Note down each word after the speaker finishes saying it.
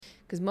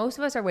because most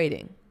of us are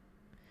waiting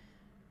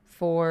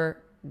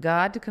for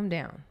God to come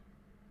down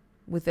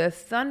with a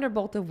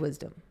thunderbolt of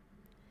wisdom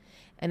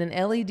and an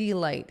LED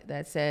light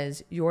that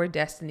says your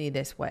destiny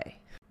this way.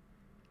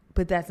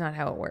 But that's not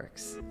how it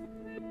works.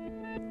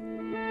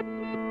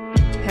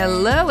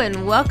 Hello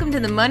and welcome to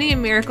the Money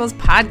and Miracles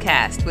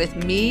podcast with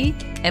me,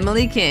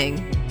 Emily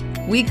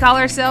King. We call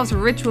ourselves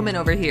rich women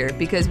over here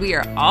because we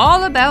are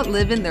all about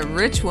living the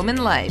rich woman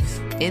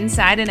life,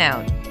 inside and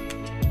out.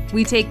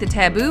 We take the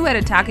taboo out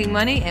of talking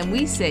money and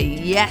we say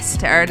yes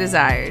to our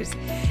desires.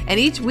 And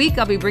each week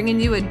I'll be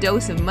bringing you a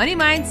dose of money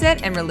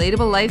mindset and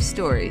relatable life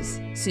stories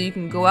so you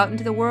can go out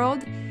into the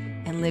world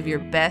and live your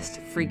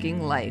best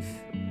freaking life.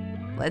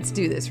 Let's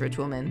do this, rich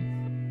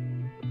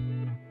woman.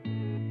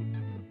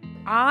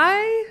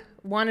 I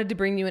wanted to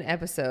bring you an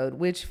episode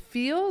which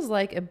feels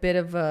like a bit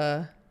of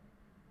a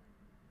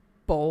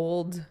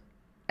bold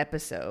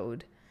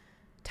episode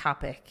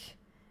topic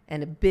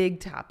and a big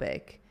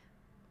topic,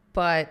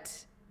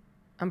 but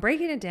I'm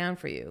breaking it down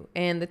for you.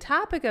 And the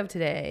topic of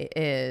today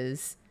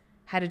is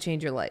how to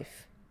change your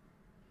life.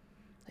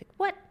 Like,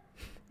 what?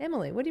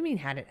 Emily, what do you mean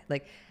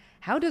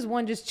how does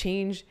one just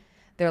change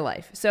their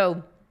life?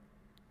 So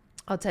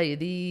I'll tell you,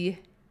 the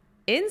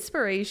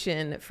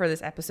inspiration for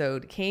this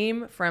episode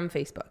came from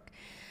Facebook.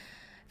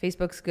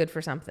 Facebook's good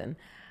for something.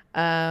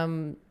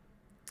 Where,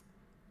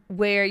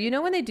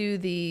 when they do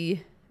the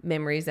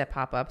memories that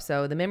pop up.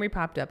 So the memory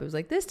popped up. It was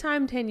like, this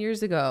time 10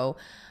 years ago,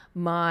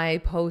 my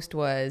post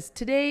was,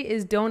 today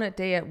is donut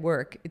day at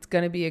work. It's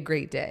going to be a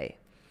great day.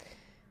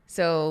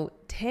 So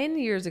 10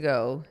 years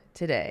ago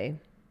today,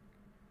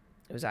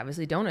 it was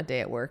obviously donut day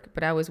at work,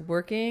 but I was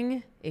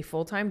working a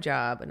full-time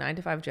job, a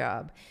 9-to-5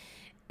 job,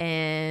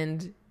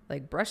 and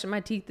like brushing my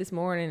teeth this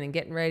morning and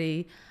getting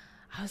ready.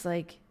 I was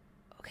like,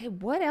 okay,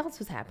 what else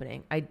was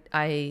happening?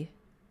 I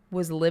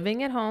was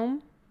living at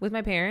home with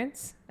my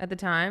parents at the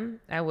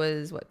time. I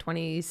was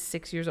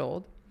 26 years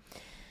old.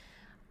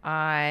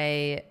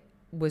 I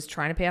was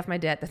trying to pay off my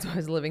debt. That's why I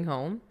was living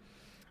home.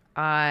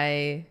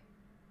 I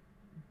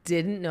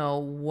didn't know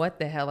what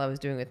the hell I was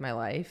doing with my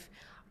life.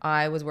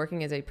 I was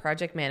working as a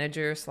project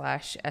manager /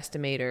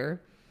 estimator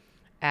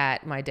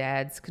at my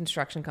dad's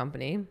construction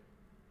company.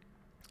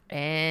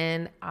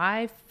 And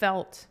I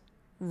felt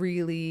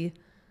really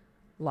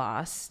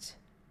lost,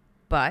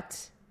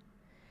 but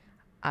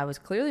I was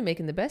clearly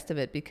making the best of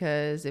it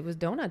because it was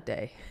donut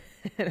day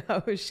and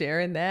I was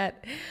sharing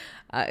that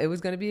it was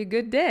going to be a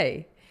good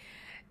day.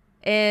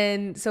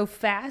 And so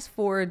fast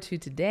forward to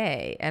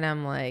today and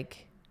I'm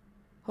like,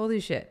 holy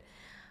shit,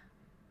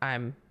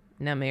 I'm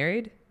now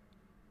married.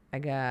 I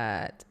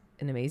got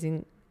an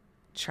amazing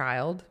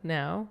child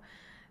now,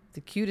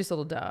 the cutest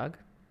little dog.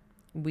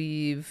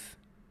 We're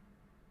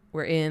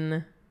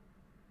in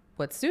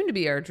what's soon to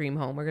be our dream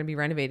home. We're going to be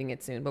renovating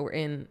it soon, but we're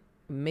in an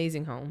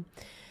amazing home.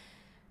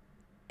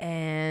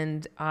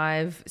 And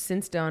I've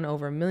since done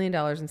over $1 million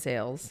in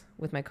sales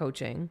with my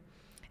coaching.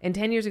 And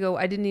 10 years ago,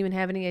 I didn't even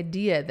have any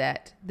idea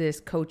that this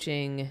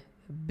coaching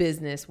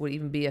business would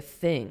even be a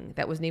thing.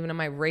 That wasn't even on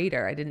my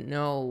radar. I didn't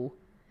know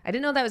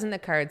that was in the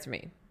cards for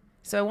me.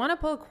 So I want to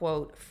pull a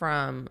quote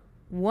from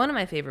one of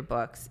my favorite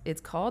books.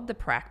 It's called The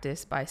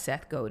Practice by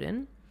Seth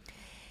Godin.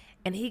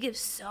 And he gives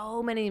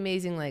so many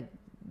amazing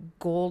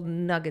gold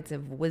nuggets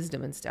of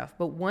wisdom and stuff.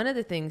 But one of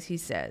the things he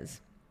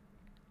says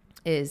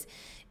is,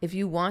 if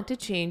you want to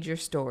change your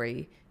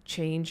story,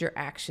 change your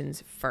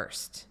actions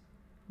first.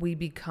 We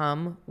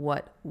become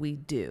what we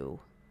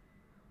do.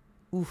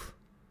 Oof.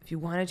 If you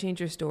want to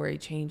change your story,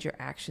 change your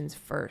actions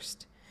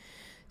first.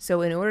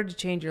 So in order to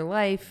change your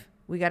life,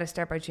 we got to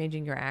start by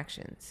changing your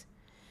actions.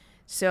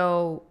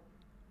 So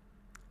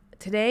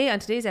today, on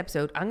today's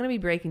episode, I'm going to be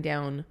breaking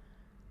down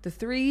the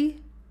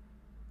 3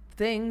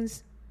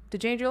 things to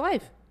change your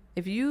life.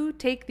 If you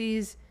take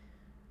these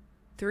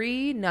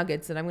 3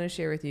 nuggets that I'm going to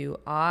share with you,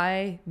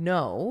 I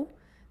know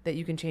that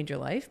you can change your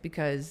life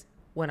because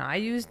when I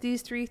used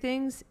these 3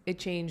 things, it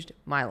changed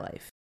my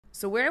life.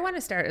 So where I want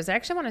to start is I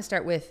actually want to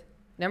start with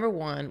number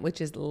 1,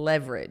 which is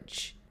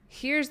leverage.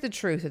 Here's the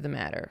truth of the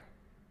matter.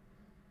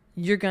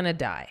 You're going to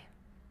die.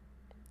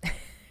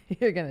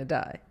 You're going to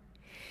die.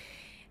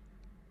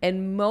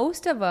 And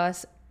most of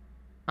us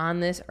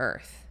on this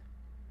earth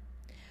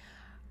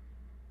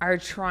are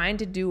trying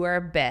to do our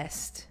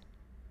best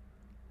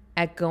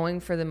at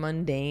going for the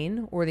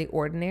mundane or the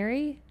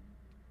ordinary.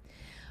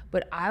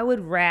 But I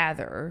would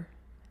rather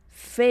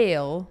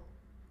fail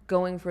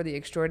going for the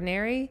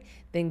extraordinary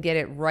than get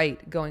it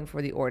right going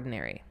for the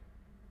ordinary.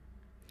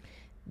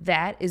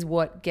 That is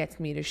what gets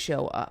me to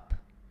show up.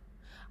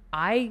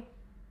 I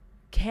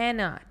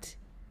cannot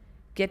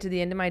get to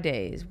the end of my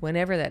days,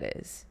 whenever that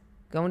is,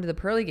 going to the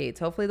pearly gates,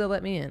 hopefully they'll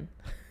let me in,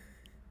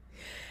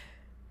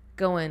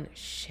 going,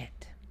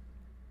 shit,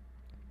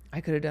 I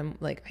could have done,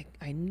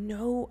 I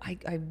know,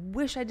 I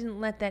wish I didn't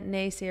let that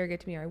naysayer get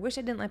to me, or I wish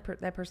I didn't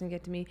let that person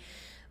get to me.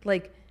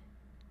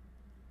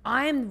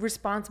 I'm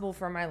responsible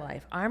for my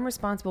life. I'm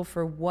responsible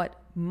for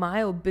what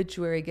my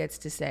obituary gets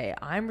to say.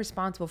 I'm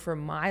responsible for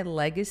my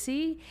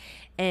legacy.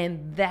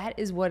 And that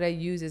is what I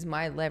use as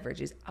my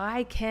leverage is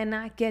I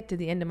cannot get to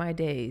the end of my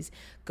days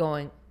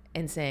going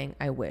and saying,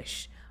 I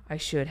wish, I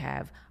should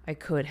have, I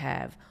could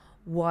have.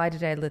 Why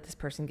did I let this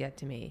person get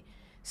to me?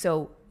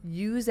 So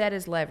use that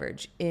as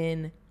leverage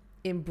in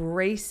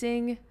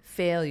embracing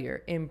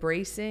failure,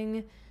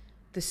 embracing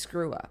the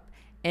screw up.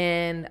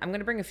 And I'm going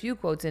to bring a few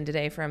quotes in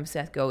today from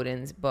Seth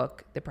Godin's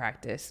book, The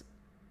Practice.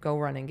 Go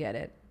run and get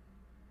it.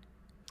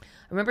 I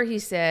remember he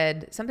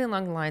said something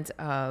along the lines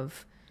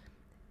of,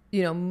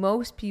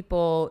 most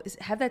people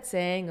have that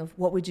saying of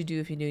what would you do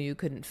if you knew you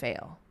couldn't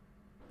fail?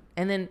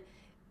 And then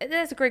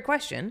that's a great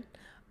question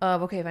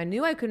of, okay, if I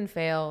knew I couldn't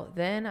fail,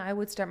 then I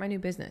would start my new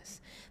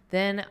business.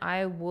 Then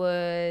I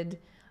would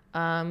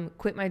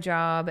quit my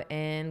job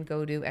and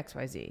go do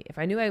XYZ. If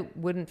I knew I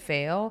wouldn't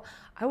fail,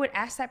 I would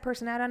ask that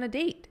person out on a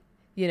date.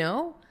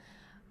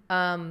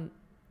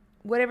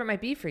 Whatever it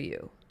might be for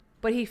you.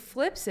 But he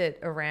flips it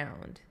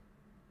around.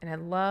 And I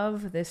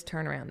love this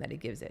turnaround that he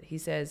gives it. He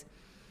says,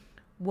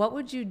 what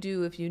would you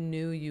do if you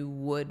knew you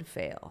would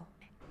fail?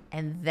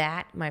 And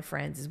that, my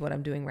friends, is what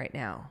I'm doing right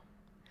now.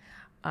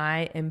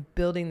 I am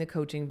building the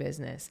coaching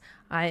business.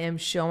 I am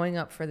showing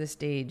up for the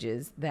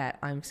stages that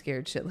I'm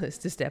scared shitless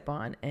to step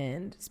on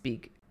and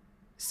speak.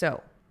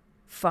 So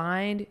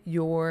find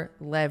your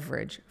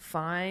leverage.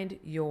 Find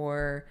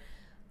your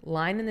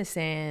line in the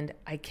sand.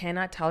 I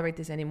cannot tolerate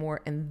this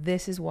anymore. And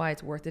this is why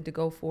it's worth it to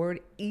go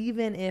forward,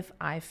 even if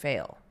I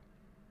fail.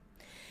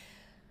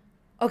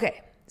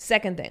 Okay,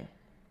 second thing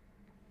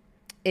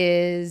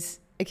is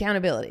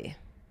accountability.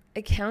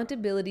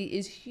 Accountability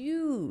is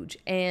huge.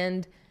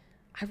 And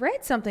I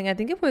read something, I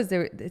think it was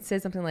there, it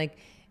said something like,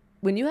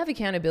 when you have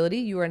accountability,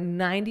 you are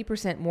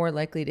 90% more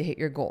likely to hit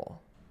your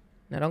goal.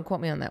 Now, don't quote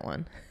me on that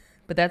one,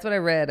 but that's what I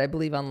read, I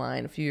believe,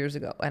 online a few years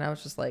ago. And I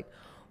was just like,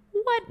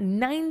 what?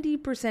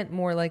 90%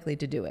 more likely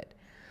to do it.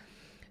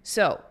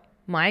 So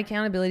my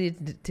accountability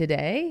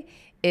today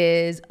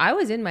is I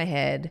was in my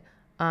head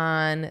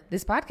on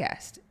this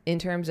podcast in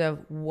terms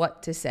of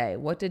what to say,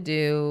 what to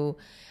do.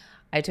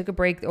 I took a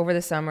break over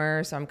the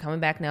summer, so I'm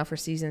coming back now for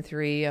season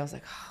 3. I was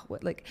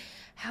like,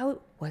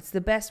 what's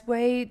the best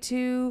way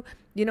to,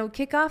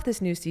 kick off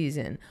this new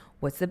season?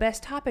 What's the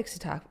best topics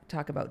to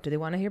talk about? Do they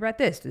want to hear about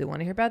this? Do they want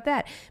to hear about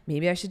that?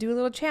 Maybe I should do a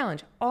little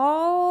challenge.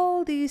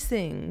 All these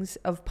things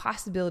of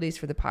possibilities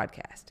for the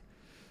podcast.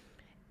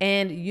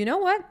 And you know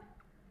what?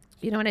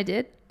 You know what I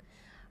did?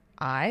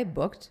 I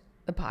booked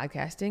a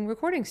podcasting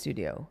recording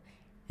studio.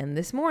 And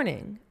this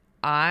morning,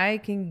 I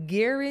can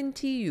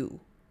guarantee you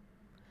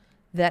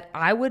that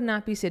I would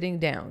not be sitting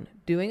down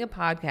doing a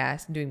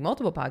podcast and doing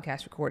multiple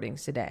podcast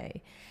recordings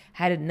today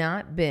had it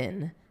not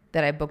been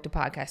that I booked a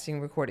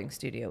podcasting recording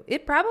studio.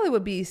 It probably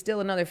would be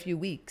still another few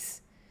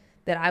weeks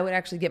that I would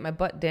actually get my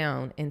butt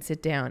down and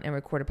sit down and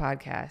record a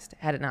podcast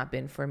had it not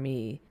been for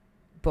me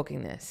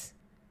booking this.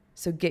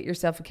 So get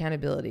yourself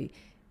accountability.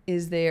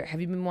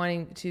 Have you been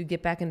wanting to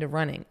get back into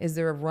running? Is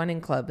there a running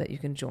club that you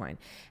can join?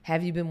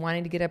 Have you been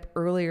wanting to get up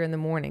earlier in the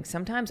morning?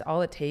 Sometimes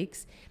all it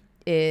takes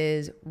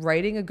is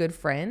writing a good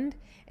friend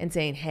and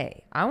saying,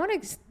 hey, I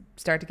want to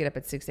start to get up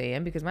at 6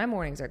 a.m. because my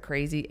mornings are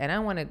crazy and I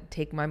want to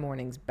take my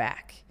mornings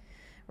back,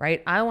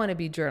 right? I want to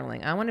be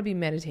journaling. I want to be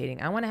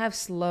meditating. I want to have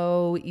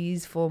slow,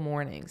 easeful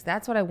mornings.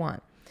 That's what I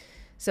want.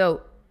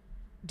 So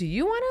do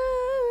you want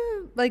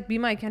to be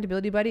my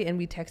accountability buddy and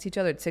we text each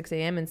other at 6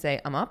 a.m. and say,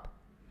 I'm up,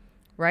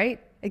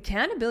 right?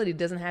 Accountability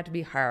doesn't have to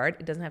be hard.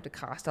 It doesn't have to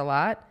cost a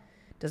lot.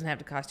 It doesn't have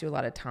to cost you a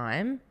lot of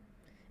time.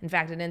 In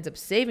fact, it ends up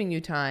saving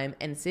you time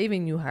and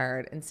saving you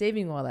hard and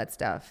saving you all that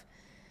stuff.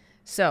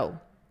 So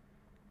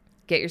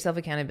get yourself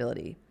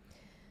accountability.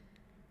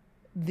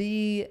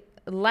 The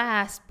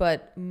last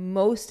but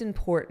most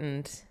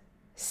important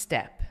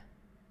step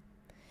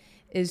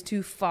is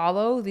to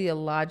follow the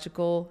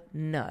illogical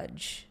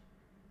nudge.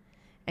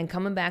 And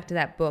coming back to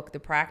that book, The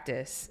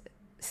Practice,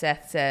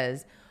 Seth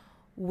says,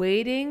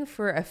 waiting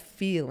for a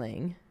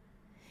feeling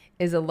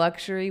is a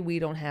luxury we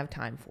don't have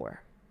time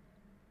for.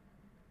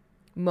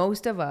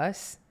 Most of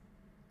us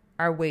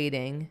are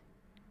waiting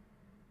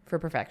for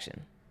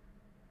perfection.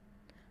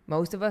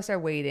 Most of us are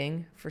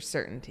waiting for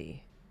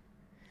certainty.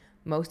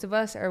 Most of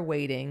us are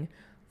waiting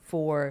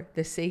for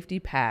the safety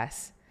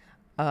pass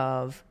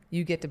of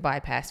you get to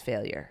bypass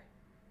failure.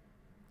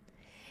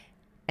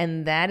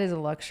 And that is a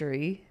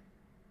luxury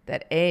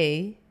that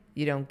A,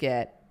 you don't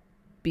get,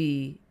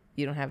 B,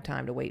 you don't have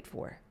time to wait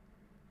for.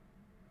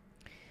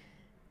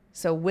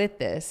 So with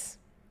this,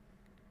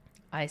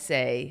 I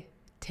say,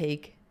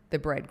 take the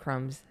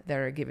breadcrumbs that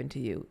are given to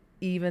you,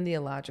 even the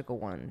illogical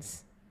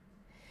ones.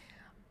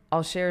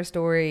 I'll share a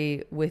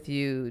story with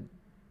you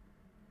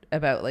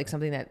about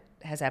something that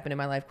has happened in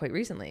my life quite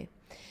recently.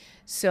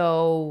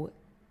 So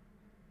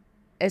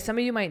as some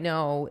of you might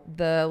know,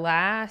 the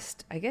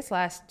last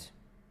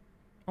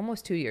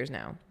almost 2 years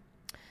now,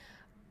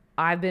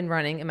 I've been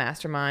running a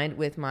mastermind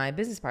with my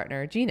business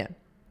partner, Gina.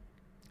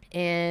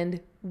 And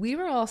we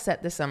were all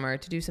set this summer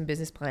to do some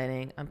business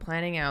planning. I'm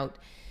planning out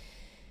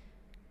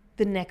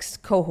the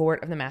next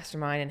cohort of the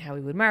mastermind and how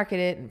we would market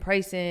it and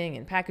pricing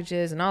and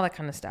packages and all that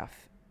kind of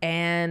stuff.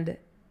 And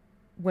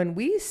when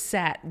we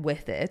sat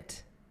with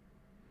it,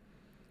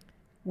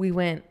 we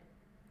went,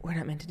 we're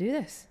not meant to do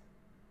this.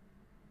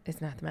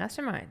 It's not the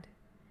mastermind.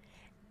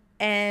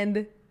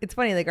 And it's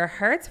funny, like our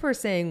hearts were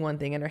saying one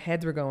thing and our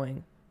heads were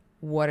going,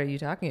 what are you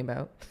talking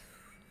about?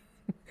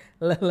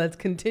 Let's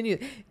continue.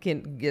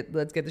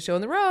 Let's get the show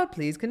on the road.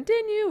 Please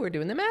continue. We're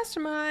doing the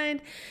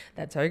mastermind.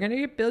 That's how you're going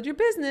to build your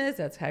business.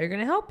 That's how you're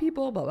going to help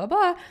people, blah, blah,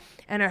 blah.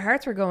 And our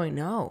hearts were going,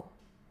 no.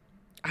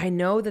 I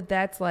know that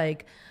that's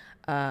like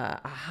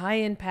a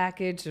high-end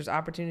package. There's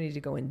opportunity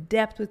to go in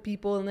depth with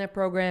people in that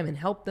program and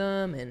help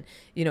them. And,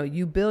 you know,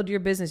 you build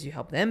your business. You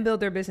help them build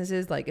their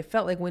businesses. Like it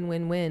felt like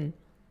win-win-win.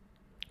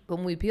 But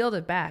when we peeled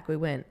it back, we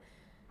went,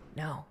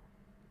 no,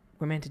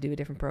 we're meant to do a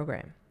different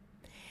program.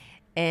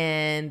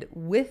 And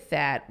with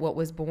that, what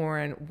was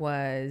born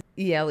was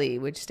ELE,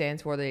 which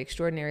stands for the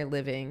Extraordinary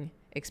Living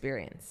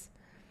Experience.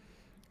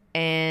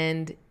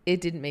 And it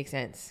didn't make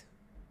sense.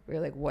 We were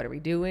like, what are we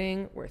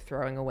doing? We're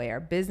throwing away our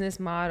business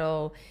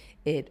model.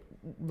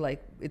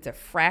 It's a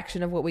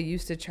fraction of what we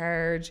used to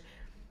charge.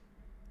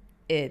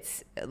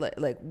 It's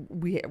like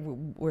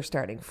we're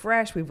starting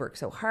fresh. We've worked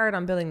so hard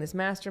on building this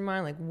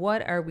mastermind. Like,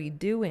 what are we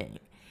doing?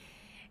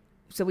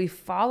 So we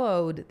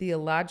followed the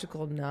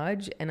illogical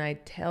nudge, and I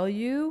tell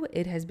you,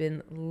 it has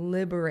been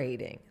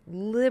liberating.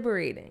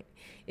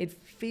 It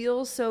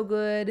feels so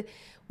good.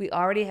 We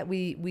already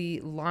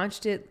we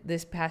launched it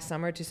this past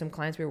summer to some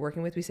clients we were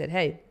working with. We said,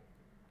 hey,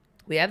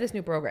 we have this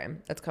new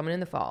program that's coming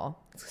in the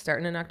fall. It's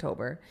starting in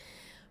October.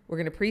 We're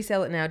going to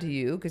pre-sell it now to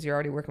you because you're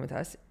already working with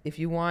us. If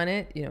you want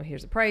it, you know,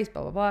 here's the price,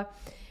 blah, blah, blah.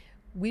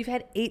 We've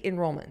had 8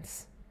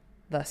 enrollments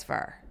thus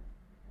far.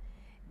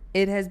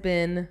 It has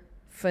been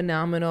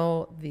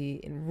phenomenal.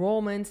 The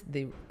enrollments,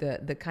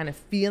 the kind of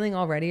feeling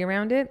already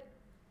around it.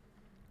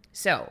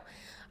 So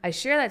I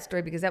share that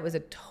story because that was a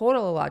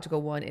total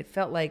illogical one. It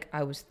felt like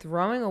I was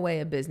throwing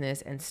away a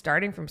business and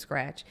starting from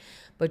scratch.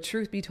 But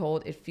truth be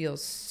told, it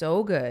feels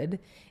so good.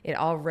 It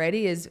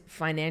already is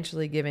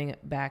financially giving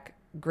back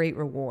great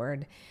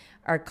reward.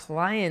 Our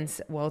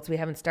clients, well, we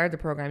haven't started the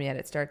program yet.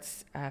 It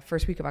starts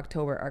first week of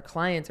October. Our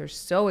clients are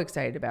so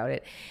excited about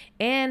it.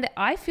 And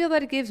I feel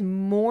that it gives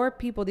more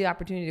people the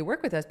opportunity to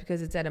work with us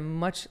because it's at a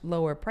much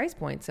lower price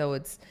point. So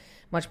it's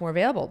much more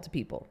available to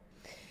people.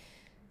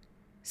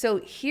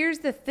 So here's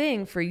the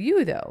thing for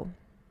you, though,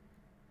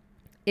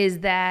 is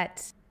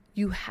that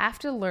you have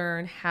to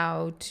learn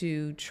how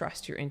to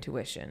trust your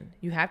intuition.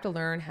 You have to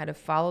learn how to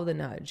follow the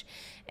nudge.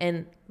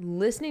 And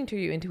listening to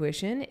your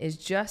intuition is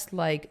just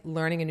like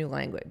learning a new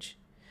language.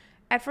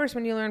 At first,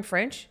 when you learn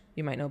French,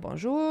 you might know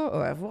bonjour,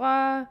 au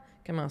revoir,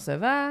 comment ça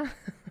va,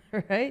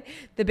 right?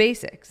 The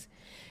basics.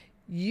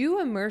 You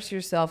immerse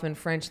yourself in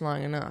French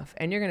long enough,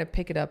 and you're going to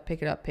pick it up. You're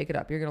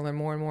going to learn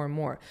more and more and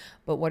more.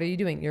 But what are you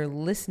doing? You're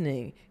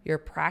listening. You're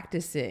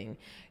practicing.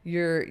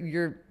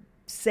 You're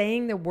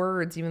saying the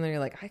words, even though you're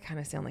like, I kind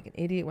of sound like an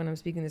idiot when I'm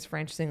speaking this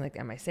French thing. Like,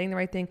 am I saying the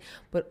right thing?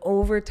 But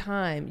over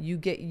time, you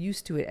get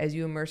used to it as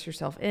you immerse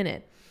yourself in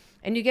it.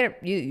 And you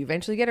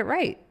eventually get it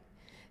right.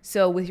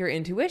 So with your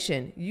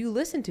intuition, you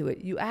listen to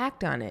it. You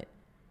act on it.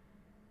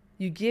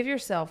 You give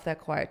yourself that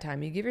quiet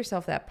time. You give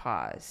yourself that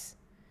pause.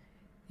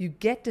 You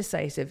get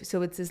decisive.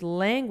 So it's this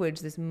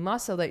language, this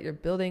muscle that you're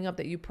building up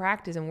that you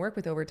practice and work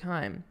with over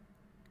time.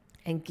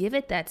 And give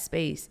it that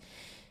space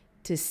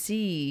to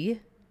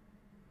see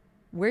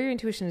where your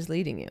intuition is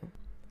leading you.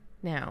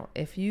 Now,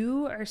 if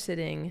you are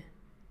sitting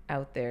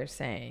out there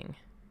saying,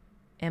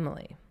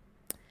 Emily,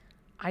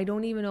 I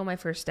don't even know my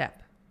first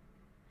step.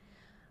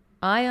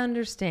 I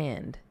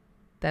understand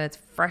that it's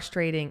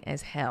frustrating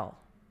as hell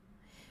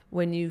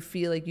when you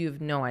feel like you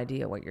have no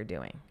idea what you're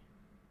doing.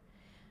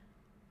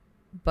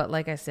 But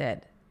like I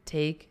said,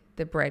 take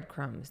the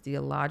breadcrumbs, the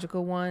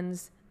illogical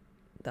ones,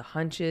 the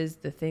hunches,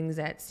 the things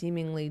that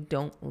seemingly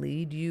don't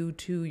lead you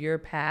to your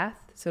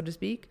path, so to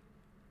speak.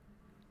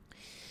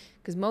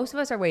 Because most of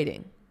us are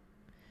waiting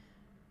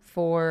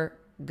for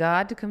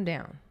God to come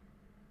down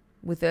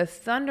with a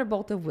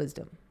thunderbolt of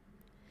wisdom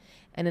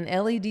and an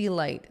LED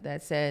light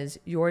that says,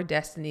 your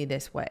destiny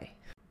this way.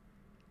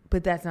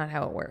 But that's not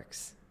how it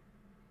works.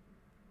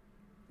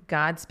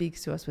 God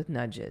speaks to us with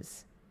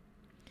nudges.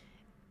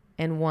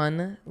 And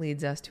one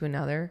leads us to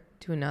another,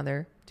 to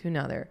another, to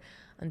another,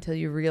 until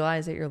you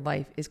realize that your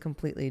life is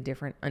completely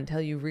different, until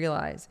you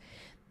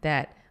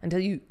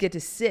get to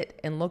sit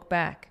and look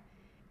back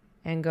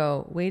and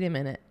go, wait a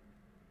minute,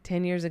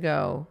 10 years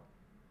ago,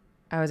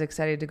 I was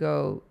excited to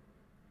go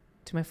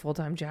to my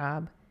full-time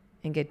job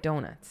and get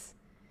donuts.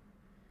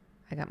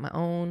 I got my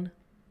own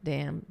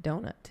damn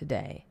donut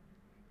today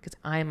because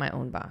I am my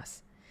own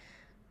boss.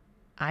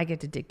 I get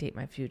to dictate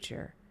my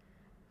future.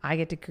 I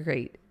get to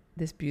create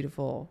this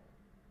beautiful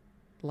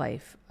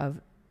life of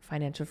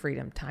financial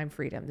freedom, time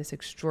freedom. This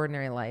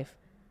extraordinary life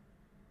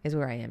is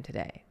where I am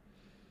today.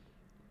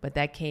 But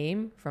that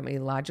came from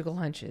illogical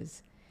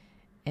hunches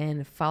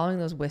and following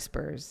those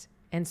whispers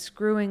and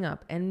screwing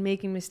up and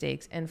making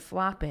mistakes and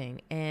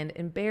flopping and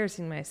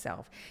embarrassing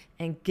myself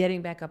and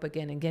getting back up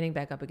again and getting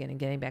back up again and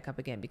getting back up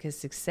again, because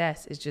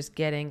success is just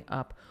getting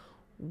up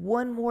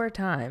one more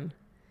time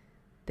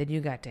than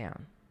you got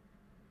down.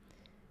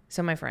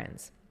 So my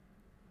friends,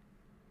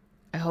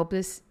 I hope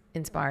this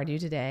inspired you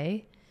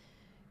today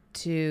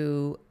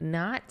to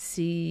not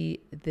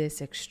see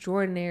this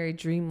extraordinary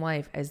dream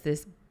life as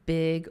this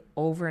big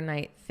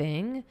overnight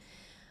thing,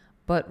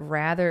 but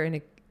rather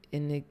an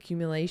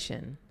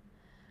accumulation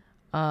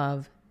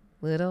of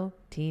little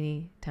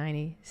teeny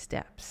tiny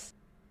steps.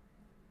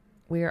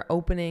 We are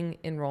opening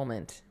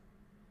enrollment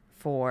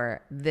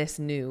for this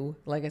new,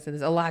 like I said,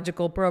 this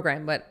illogical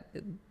program, but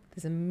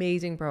this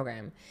amazing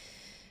program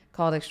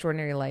called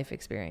Extraordinary Life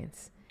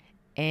Experience.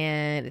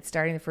 And it's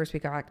starting the first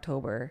week of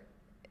October.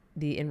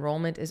 The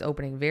enrollment is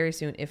opening very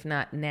soon, if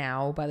not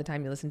now, by the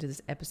time you listen to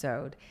this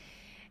episode.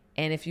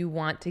 And if you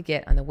want to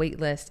get on the wait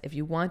list, if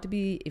you want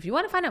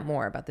to find out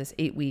more about this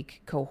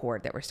 8-week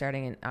cohort that we're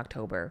starting in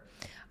October,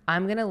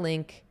 I'm going to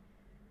link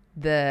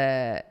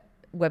the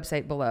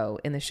website below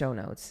in the show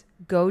notes.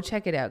 Go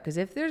check it out. Because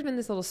if there's been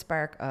this little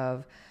spark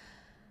of,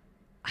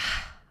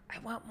 I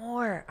want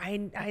more,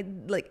 I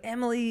like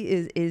Emily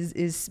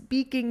is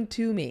speaking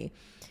to me,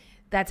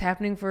 that's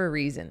happening for a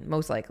reason,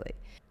 most likely.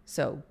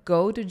 So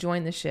go to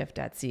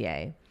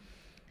jointheshift.ca,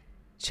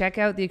 check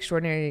out the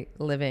Extraordinary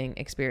Living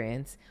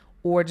Experience,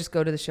 or just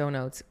go to the show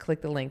notes,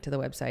 click the link to the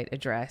website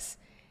address.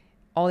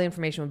 All the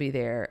information will be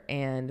there.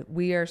 And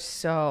we are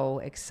so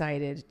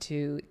excited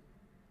to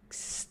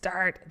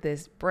start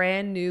this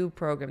brand new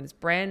program, this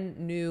brand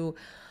new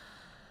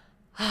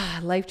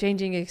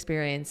life-changing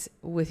experience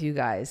with you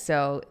guys.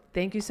 So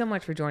thank you so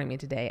much for joining me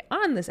today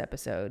on this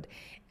episode.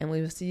 And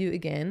we will see you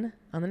again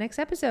on the next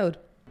episode.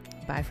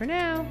 Bye for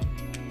now.